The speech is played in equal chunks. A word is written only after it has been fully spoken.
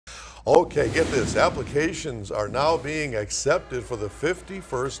Okay, get this. Applications are now being accepted for the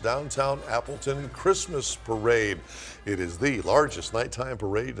 51st Downtown Appleton Christmas Parade. It is the largest nighttime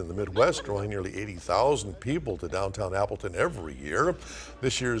parade in the Midwest, drawing nearly 80,000 people to downtown Appleton every year.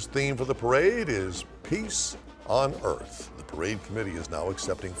 This year's theme for the parade is Peace on Earth. The parade committee is now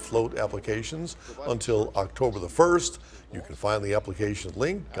accepting float applications until October the 1st. You can find the application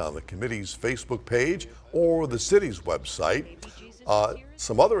link on the committee's Facebook page or the city's website.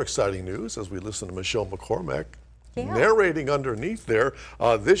 Some other exciting news as we listen to Michelle McCormack narrating underneath there.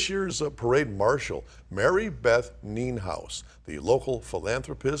 This year's parade marshal, Mary Beth Nienhaus, the local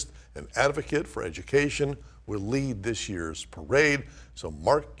philanthropist and advocate for education, will lead this year's parade. So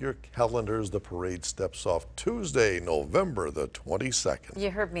mark your calendars. The parade steps off Tuesday, November the 22nd. You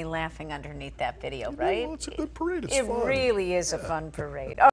heard me laughing underneath that video, right? Well, it's a good parade. It's fun. It really is a fun parade.